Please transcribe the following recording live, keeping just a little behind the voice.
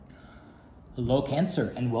Hello,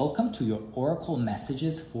 Cancer, and welcome to your Oracle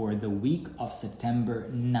messages for the week of September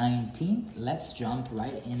 19th. Let's jump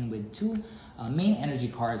right in with two main energy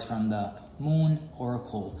cards from the Moon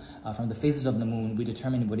Oracle. From the phases of the Moon, we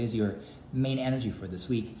determine what is your main energy for this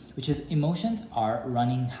week, which is emotions are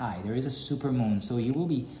running high. There is a super moon, so you will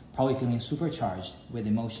be probably feeling supercharged with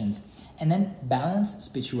emotions. And then balance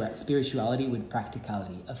spirituality with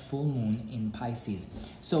practicality, a full moon in Pisces.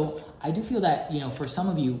 So I do feel that, for some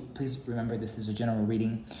of you, please remember this is a general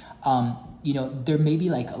reading. There may be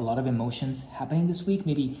like a lot of emotions happening this week,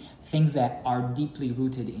 maybe things that are deeply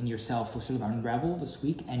rooted in yourself will sort of unravel this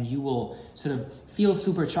week, and you will sort of feel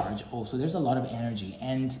supercharged also. There's a lot of energy,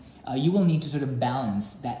 and you will need to sort of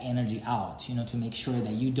balance that energy out, to make sure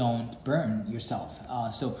that you don't burn yourself.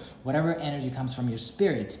 So whatever energy comes from your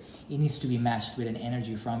spirit, it needs to be matched with an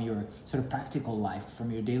energy from your sort of practical life, from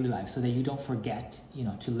your daily life, so that you don't forget,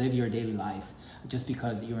 to live your daily life just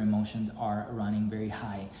because your emotions are running very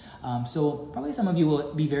high. So probably some of you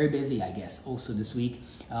will be very busy, I guess, also this week,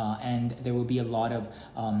 and there will be a lot of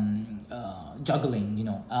juggling,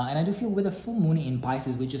 and I do feel with a full moon in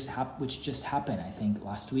Pisces, which just happened, I think,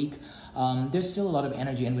 last week, there's still a lot of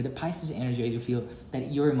energy, and with the Pisces energy, I do feel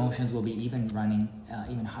that your emotions will be even running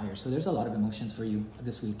even higher. So there's a lot of emotions for you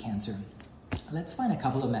this week, Cancer. Let's find a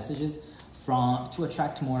couple of messages to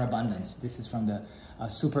attract more abundance. This is from the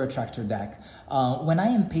Super Attractor deck. When I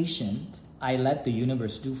am patient, I let the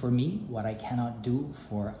universe do for me what I cannot do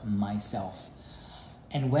for myself.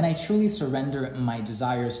 And when I truly surrender my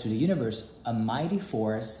desires to the universe, a mighty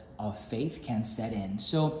force of faith can set in.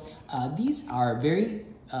 So these are very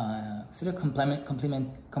sort of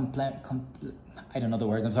I don't know the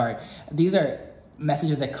words, I'm sorry. These are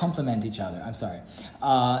messages that complement each other, I'm sorry.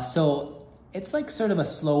 So it's like sort of a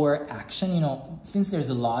slower action, since there's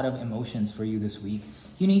a lot of emotions for you this week,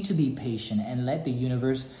 you need to be patient and let the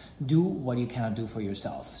universe do what you cannot do for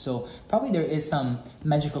yourself. So probably there is some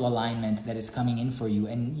magical alignment that is coming in for you,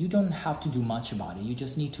 and you don't have to do much about it. You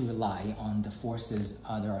just need to rely on the forces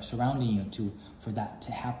that are surrounding you for that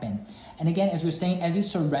to happen. And again, as we're saying, as you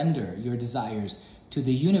surrender your desires to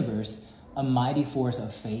the universe, a mighty force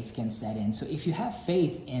of faith can set in. So if you have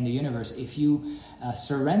faith in the universe, if you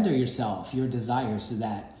surrender yourself, your desires to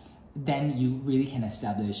that, then you really can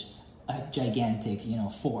establish a gigantic,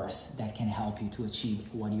 force that can help you to achieve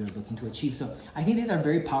what you're looking to achieve. So I think these are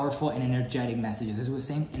very powerful and energetic messages. As we were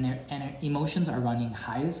saying, and emotions are running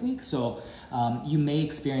high this week. So you may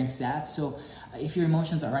experience that. So if your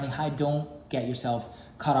emotions are running high, don't get yourself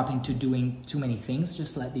caught up into doing too many things.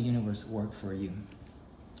 Just let the universe work for you.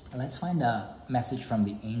 Let's find a message from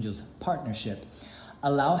the angels. Partnership.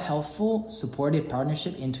 Allow healthful, supportive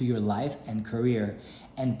partnership into your life and career,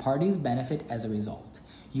 and parties benefit as a result.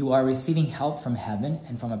 You are receiving help from heaven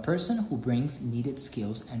and from a person who brings needed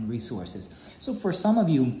skills and resources. So for some of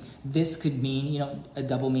you, this could mean, a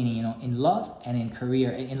double meaning, in love and in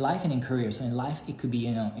career, in life and in career. So in life, it could be,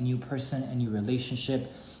 a new person, a new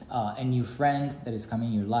relationship, a new friend that is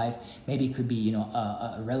coming in your life. Maybe it could be,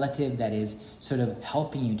 a relative that is sort of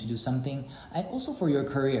helping you to do something. And also for your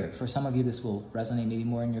career, for some of you, this will resonate maybe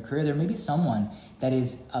more in your career. There may be someone that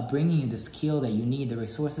is bringing you the skill that you need, the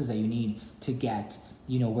resources that you need to get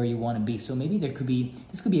where you want to be. So maybe this could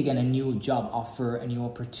be again a new job offer, a new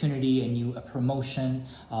opportunity, a promotion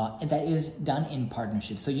that is done in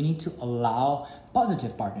partnership. So you need to allow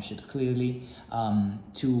positive partnerships clearly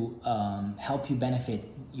to help you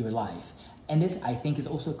benefit your life. And this, I think, is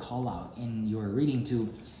also a call out in your reading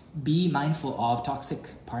to be mindful of toxic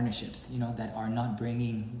partnerships, that are not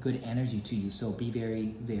bringing good energy to you. So be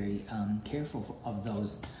very, very careful of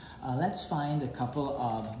those. Let's find a couple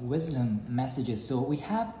of wisdom messages. So we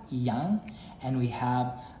have yang and we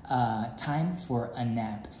have time for a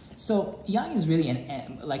nap. So yang is really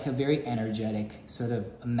like a very energetic sort of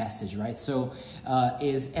message, right? So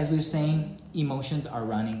as we were saying, emotions are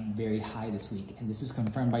running very high this week, and this is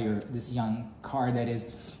confirmed by this yang card that is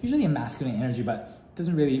usually a masculine energy, but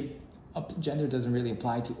gender doesn't really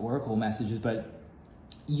apply to oracle messages. But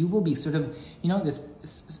you will be sort of,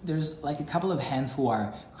 there's like a couple of hands who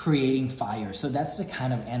are creating fire. So that's the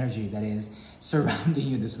kind of energy that is surrounding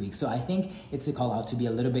you this week. So I think it's a call out to be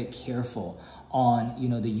a little bit careful on,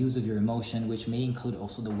 the use of your emotion, which may include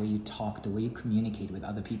also the way you talk, the way you communicate with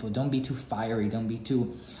other people. Don't be too fiery. Don't be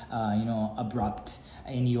too, abrupt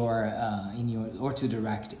or too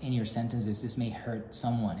direct in your sentences. This may hurt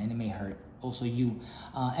someone, and it may hurt also you.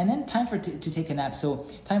 And then time to take a nap. So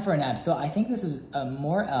time for a nap. So I think this is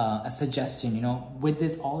more a suggestion,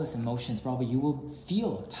 with all this emotions, probably you will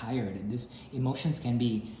feel tired. These emotions can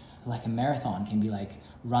be like a marathon, can be like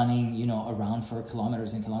running, you know, around for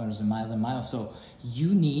kilometers and kilometers and miles. So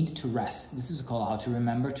you need to rest. This is a call out to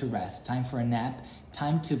remember to rest. Time for a nap,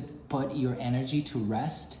 time to put your energy to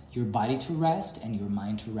rest, your body to rest, and your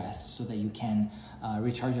mind to rest, so that you can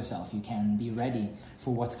recharge yourself. You can be ready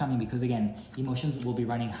for what's coming, because again, emotions will be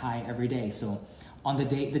running high every day. So on the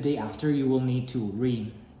day after, you will need to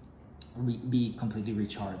be completely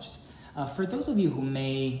recharged. For those of you who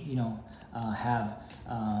may, you know, have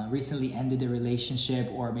recently ended a relationship,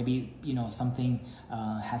 or maybe, you know, something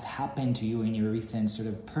has happened to you in your recent sort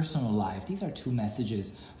of personal life, these are two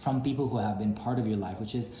messages from people who have been part of your life,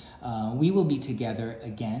 which is we will be together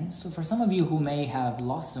again. So for some of you who may have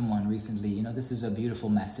lost someone recently, you know, this is a beautiful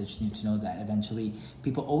message. You need to know that eventually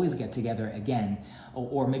people always get together again.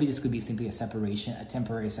 Or maybe this could be simply a separation, a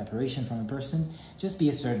temporary separation from a person. Just be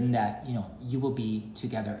certain that, you know, you will be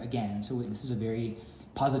together again. So this is a very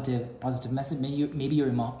positive message. Maybe your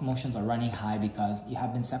emotions are running high because you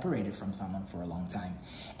have been separated from someone for a long time,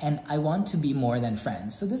 and I want to be more than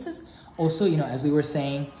friends. So this is also, you know, as we were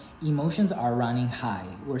saying, emotions are running high.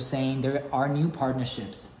 We're saying there are new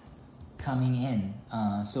partnerships coming in.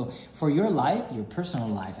 So for your life, your personal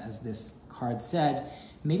life, as this card said,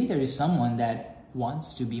 maybe there is someone that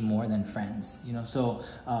wants to be more than friends, you know. So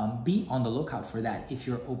be on the lookout for that if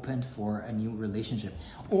you're open for a new relationship.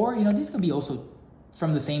 Or, you know, this could be also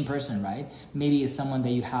from the same person, right? Maybe it's someone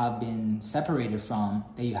that you have been separated from,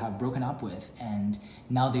 that you have broken up with, and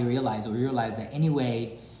now they realize that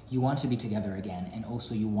anyway, you want to be together again, and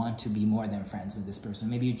also you want to be more than friends with this person.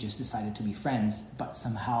 Maybe you just decided to be friends, but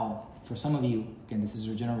somehow, for some of you, again, this is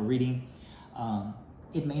your general reading,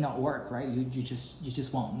 it may not work, right? You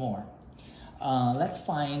just want more. Let's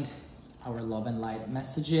find our love and light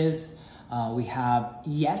messages. We have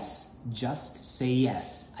yes, just say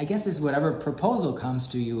yes. I guess it's whatever proposal comes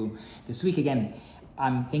to you this week. Again,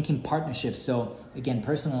 I'm thinking partnerships. So again,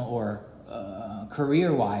 personal or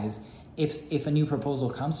career-wise, if a new proposal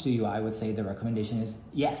comes to you, I would say the recommendation is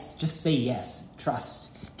yes. Just say yes.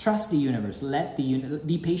 Trust the universe.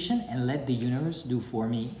 Be patient and let the universe do for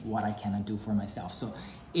me what I cannot do for myself. So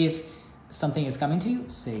if something is coming to you,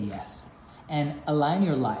 say yes. And align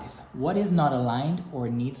your life. What is not aligned or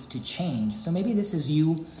needs to change? So maybe this is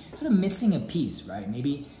you sort of missing a piece, right?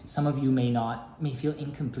 Maybe some of you may feel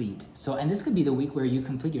incomplete. So, and this could be the week where you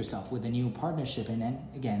complete yourself with a new partnership. And then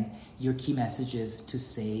again, your key message is to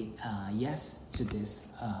say yes to this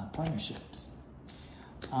partnerships.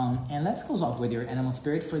 And let's close off with your animal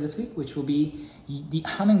spirit for this week, which will be the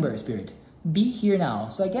hummingbird spirit. Be here now.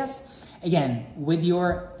 So I guess, again, with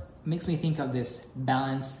your makes me think of this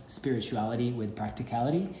balanced spirituality with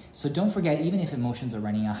practicality. So don't forget, even if emotions are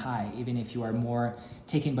running a high, even if you are more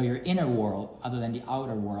taken by your inner world other than the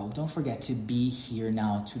outer world, don't forget to be here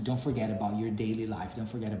now. Don't forget about your daily life. Don't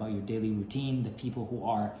forget about your daily routine, the people who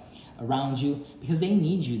are around you, because they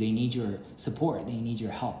need you. They need your support. They need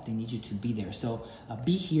your help. They need you to be there. So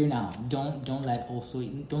be here now. Don't let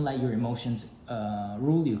your emotions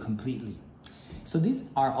rule you completely. So these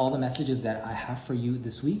are all the messages that I have for you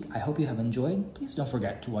this week. I hope you have enjoyed. Please don't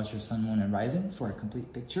forget to watch your sun, moon, and rising for a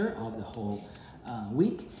complete picture of the whole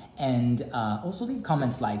week. And also leave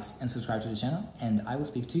comments, likes, and subscribe to the channel. And I will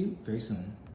speak to you very soon.